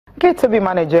Okay, Toby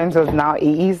Mane joins us now.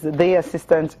 He is the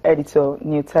assistant editor,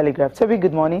 New Telegraph. Toby,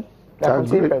 good morning. Welcome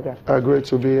to the program. Great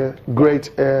to be here.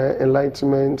 Great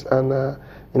enlightenment and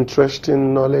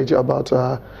interesting knowledge about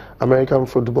American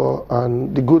football.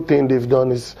 And the good thing they've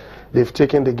done is they've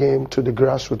taken the game to the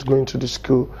grassroots, going to the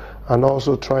school, and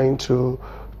also trying to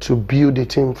build the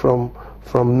team from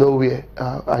nowhere.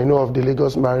 I know of the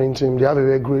Lagos Marine team. They have a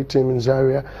very great team in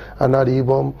Zaria, and now the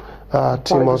Ibom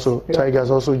team also, yeah. Tigers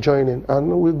also joining.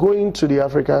 And we're going to the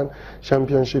African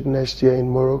Championship next year in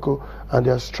Morocco, and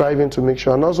they're striving to make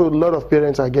sure. And also a lot of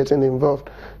parents are getting involved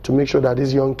to make sure that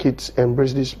these young kids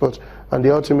embrace this sport. And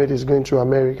the ultimate is going to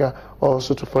America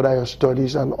also to further your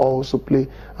studies and also play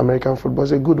American football.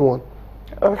 It's a good one.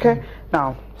 Okay.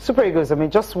 Now, Super Eagles, I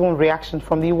mean, just one reaction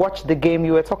from you. Watched the game.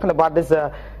 You were talking about this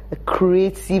a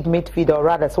creative midfield, or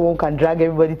rather someone can drag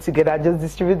everybody together and just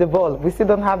distribute the ball. We still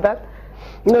don't have that?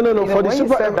 No. For the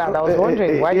Super Eagles, I was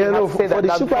wondering why you say that. For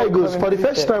the Super Eagles, for the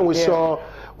first time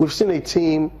we've seen a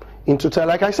team in total.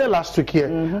 Like I said last week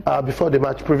here, before the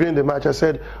match, previewing the match, I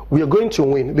said we are going to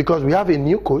win because we have a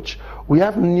new coach, we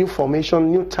have new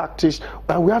formation, new tactics,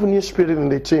 and we have new spirit in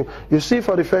the team. You see,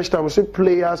 for the first time, we see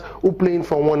players who playing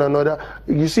for one another.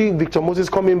 You see Victor Moses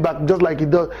coming back just like he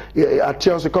does at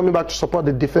Chelsea, coming back to support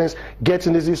the defense,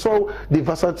 getting this. You saw the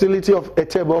versatility of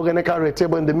Etebo,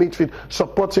 Retebo in the midfield,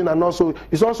 supporting, and also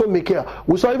it's also Mikel.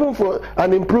 We saw even for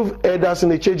an improved Edas in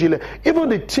the Chejile. Even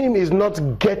the team is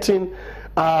not getting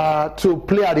to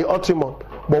play at the optimum,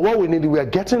 but what we need, we are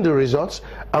getting the results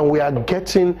and we are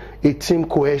getting a team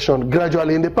cohesion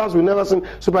gradually. In the past, we've never seen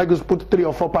Super Eagles put 3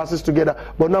 or 4 passes together,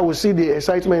 but now we see the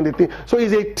excitement in the team. So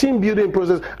it's a team building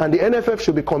process, and the NFF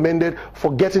should be commended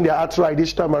for getting their hearts right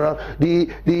this time around.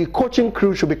 The coaching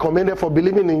crew should be commended for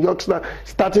believing in youngsters,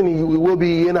 starting it will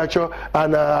be Iheanacho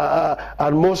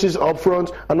and Moses up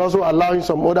front, and also allowing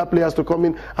some other players to come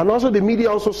in, and also the media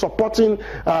also supporting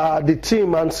the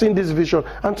team and seeing this vision.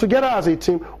 And together as a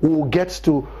team, we will get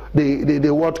to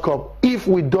the World Cup if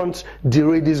we don't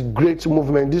derail this great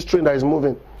movement, this train that is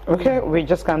moving. Okay, we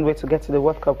just can't wait to get to the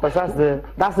World Cup because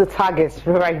that's the target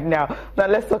right now. Now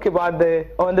let's talk about the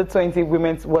Under-20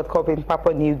 Women's World Cup in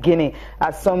Papua New Guinea.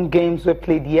 As some games were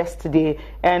played yesterday,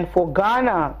 and for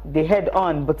Ghana, they head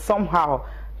on, but somehow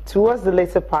towards the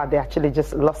later part, they actually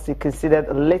just lost it, considered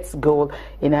a late goal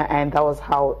in her end. That was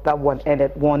how that one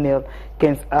ended, 1-0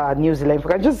 against New Zealand.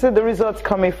 I just said the results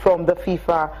coming from the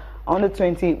FIFA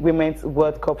Under-20 Women's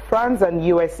World Cup. France and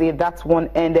USA, that one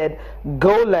ended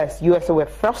goalless. USA were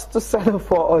first to settle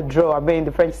for a draw. I mean,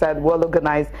 the French side well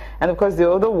organized. And of course, the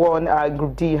other one,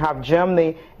 Group D, you have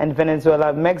Germany and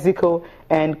Venezuela, Mexico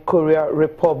and Korea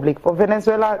Republic. For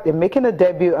Venezuela, they're making a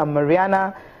debut, and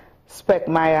Mariana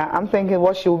Speckmeyer, I'm thinking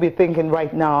what she will be thinking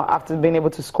right now after being able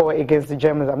to score against the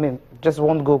Germans. I mean, just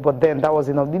one goal, but then that was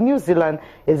enough. The New Zealand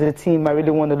is a team I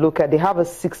really want to look at. They have a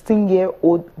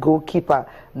 16-year-old goalkeeper,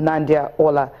 Nandia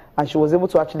Ola, and she was able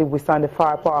to actually withstand the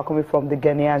firepower coming from the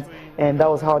Ghanaians, and that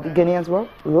was how the Ghanaians were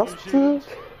lost to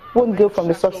 1 goal from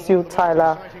the substitute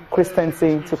Tyler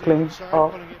Christensen to claim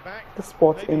the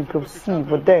spot in Group C.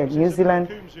 But then New Zealand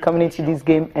coming into this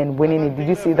game and winning it. Did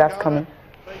you see that coming?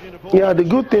 Yeah, the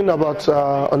good thing about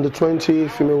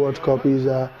Under-20 Female World Cup is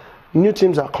new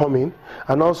teams are coming,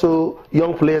 and also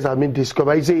young players are being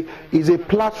discovered. It's a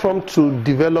platform to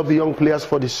develop the young players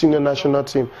for the senior national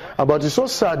team. But it's so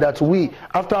sad that we,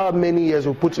 after many years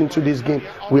we put into this game,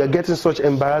 we are getting such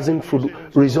embarrassing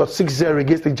results. 6-0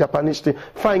 against the Japanese team.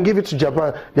 Fine, give it to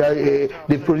Japan.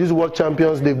 They've produced world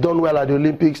champions. They've done well at the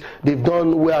Olympics. They've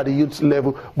done well at the youth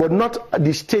level, but not at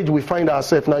the stage we find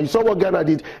ourselves now. You saw what Ghana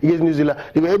did against New Zealand.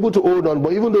 They were able to hold on,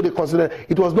 but even though they considered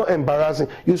it was not embarrassing,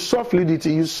 you saw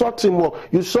fluidity, you saw teamwork,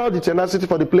 you saw the tenacity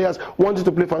for the players wanting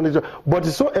to play for Nigeria. But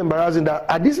it's so embarrassing that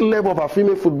at this level of our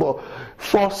female football,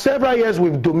 for several years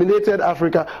we've dominated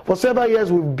Africa. For several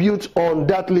years we've built on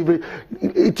that leverage.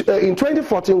 In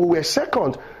 2014 we were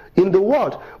second in the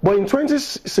world, but in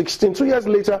 2016, 2 years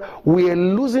later, we are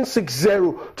losing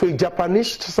 6-0 to a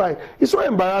Japanese side. It's so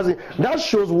embarrassing. That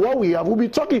shows what we have. We'll be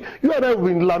talking, you and I have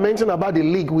been lamenting about the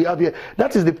league we have here.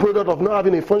 That is the product of not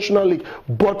having a functional league.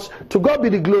 But to God be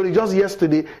the glory, just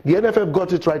yesterday, the NFF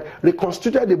got it right,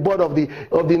 reconstituted the board of the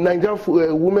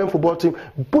Nigerian women football team,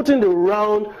 putting the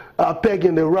round peg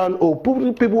in the round hole,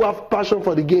 people who have passion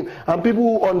for the game, and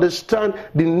people who understand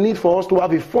the need for us to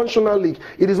have a functional league.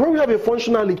 It is when we have a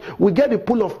functional league, we get a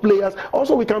pool of players.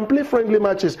 Also, we can play friendly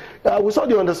matches. We saw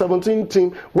the Under-17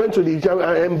 team went to the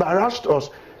and embarrassed us.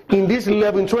 in this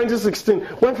level in 2016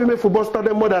 when female football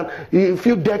started more than a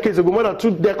few decades ago, more than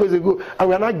 2 decades ago, and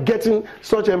we are not getting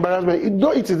such embarrassment.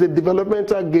 Though it is a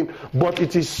developmental game, but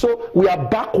it is so, we are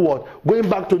backward, going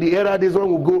back to the era days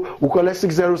when we collect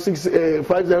 6-0,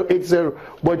 6-5-0, 8-0,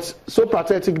 but it's so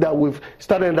pathetic that we've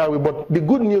started that way. But the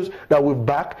good news that we're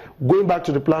back, going back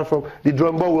to the platform, the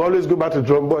drum ball, we always go back to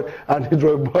drum ball, and the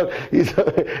drum ball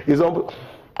is almost,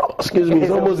 excuse me,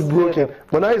 it's almost broken.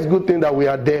 But now it's a good thing that we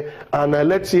are there, and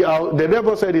let's see how the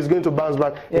Dedevbo said he's going to bounce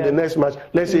back in the next match.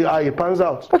 Let's see how it pans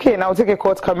out. Okay, now we'll take a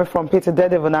quote coming from Peter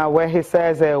Dedevbo now, where he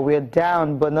says we're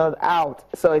down but not out.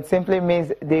 So it simply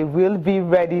means they will be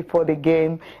ready for the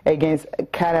game against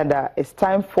Canada. It's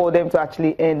time for them to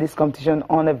actually end this competition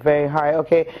on a very high.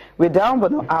 Okay, we're down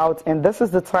but not out, and this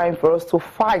is the time for us to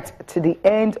fight to the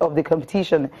end of the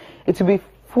competition. It will be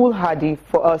foolhardy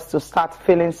for us to start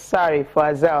feeling sorry for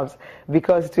ourselves,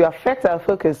 because it will affect our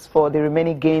focus for the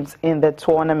remaining games in the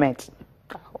tournament.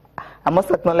 I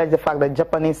must acknowledge the fact that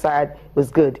Japanese side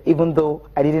was good, even though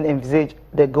I didn't envisage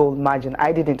the goal margin.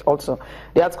 I didn't also.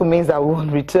 The article means that we will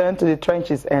return to the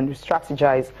trenches and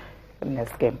strategize for the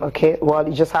next game. Okay, well,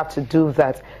 you just have to do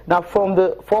that. Now, from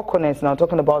the four corners, now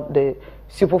talking about the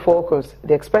Super Falcons,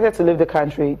 they're expected to leave the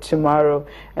country tomorrow,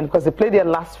 and because they play their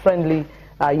last friendly,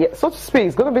 so to speak,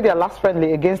 it's going to be their last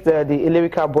friendly against the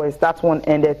Illyrica boys. That one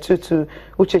ended 2-2.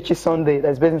 Uchechi Sunday,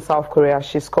 that's based in South Korea,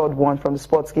 she scored one from the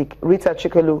sports kick. Rita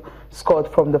Chikelu scored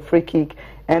from the free kick.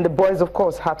 And the boys, of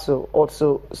course, had to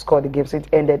also score the game, so it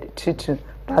ended 2-2.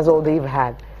 That's all they've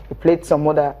had. They played some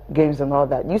other games and all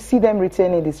that. You see them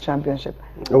retaining this championship?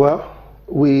 Well,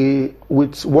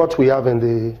 with what we have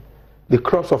in the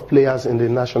crops of players in the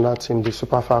national team, the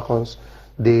Super Falcons,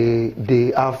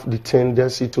 they have the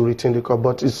tendency to retain the cup,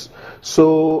 but it's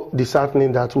so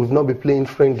disheartening that we've not been playing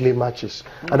friendly matches,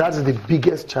 and that's the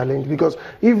biggest challenge, because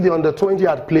if the under-20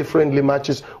 had played friendly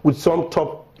matches with some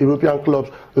top European clubs,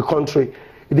 the country,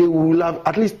 they will have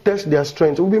at least test their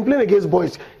strength. We've been playing against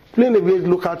boys, playing against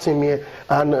local team here,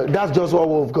 and that's just what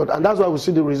we've got, and that's why we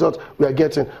see the results we are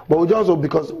getting. But we just hope,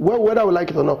 because whether we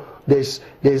like it or not, there's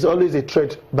always a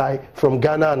threat from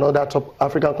Ghana and other top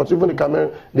African countries, even the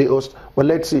Cameroon they host. But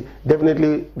let's see,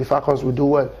 definitely the Falcons will do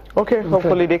well. Okay,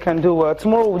 hopefully they can do well.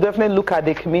 Tomorrow we'll definitely look at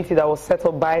the committee that was set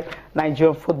up by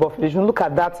Nigerian Football Federation. Look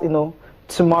at that,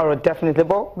 tomorrow, definitely.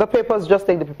 But the papers, just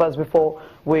take the papers before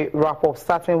we wrap up,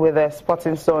 starting with the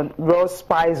Sporting Sun. Rose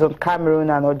spies on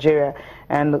Cameroon and Algeria,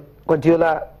 and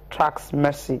Guardiola tracks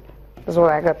Messi. That's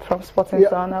what I got from Sporting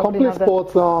Sun. Complete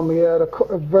Sports,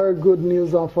 a very good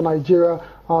news for Nigeria,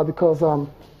 because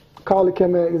Carly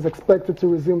Keme is expected to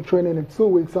resume training in 2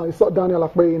 weeks. You saw Daniel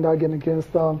Akpeyi in that game against,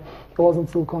 it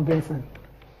wasn't too convincing.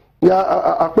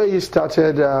 Yeah, Akpeyi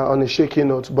started on a shaky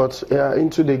note, but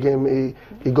into the game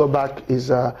he got back his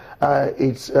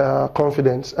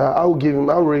confidence. I'll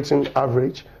rate him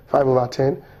average, 5 over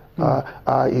 10.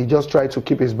 He just tried to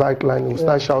keep his back line. He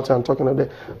start shouting and talking about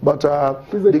it. But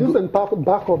he's a decent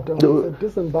backup, though.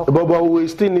 But we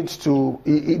still need to,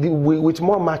 with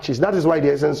more matches. That is why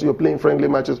the essence you're playing friendly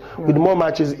matches. With more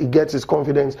matches, he gets his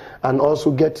confidence and also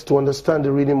gets to understand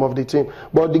the rhythm of the team.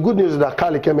 But the good news is that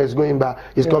Carly Keme is going back.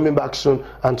 He's coming back soon,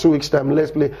 and 2 weeks time, let's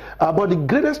play. But the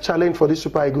greatest challenge for the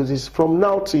Super Eagles is from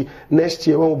now to next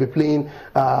year, when we'll be playing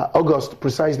August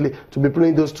precisely, to be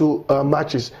playing those 2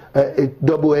 matches, a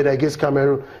double header against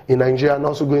Cameroon in Nigeria, and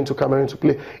also going to Cameroon to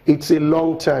play. It's a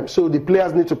long time, so the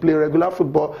players need to play regular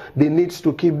football. They need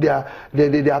to keep their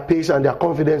pace and their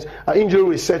confidence. Injury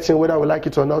will set in whether we like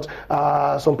it or not.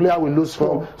 Some player will lose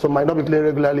form, some might not be playing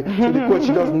regularly. So the coach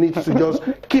just needs to just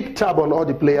keep tab on all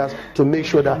the players to make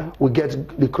sure that we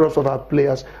get the cross of our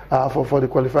players for the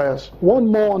qualifiers.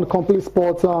 One more on Complete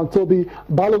Sports. Toby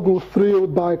Balogun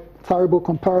thrilled by terrible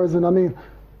comparison. I mean,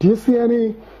 do you see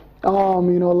any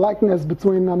likeness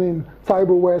between,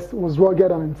 Taribo West was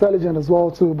rugged and intelligent as well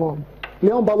too, but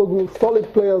Leon Balogun,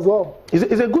 solid player as well.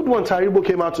 It's a good one. Taribo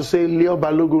came out to say Leon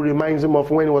Balogun reminds him of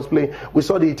when he was playing. We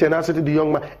saw the tenacity, the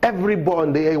young man. Every ball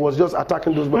in the air, he was just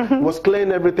attacking those balls. He was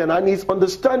clearing everything, and his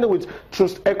understanding with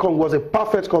Trust Ekong was a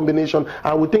perfect combination.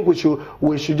 And we think we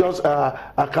should just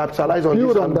capitalize on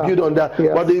this and build on that.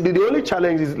 Yes. But the only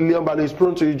challenge is Leon Balogun is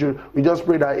prone to injury. We just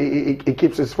pray that he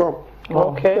keeps his form.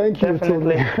 Okay, thank you,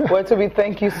 definitely. Well, Toby,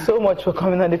 thank you so much for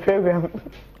coming on the program.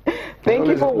 Thank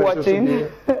you for watching.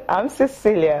 I'm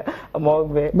Cecilia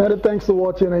Amogbe. Many thanks for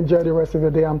watching. Enjoy the rest of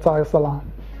your day. I'm Tayo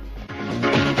Salam.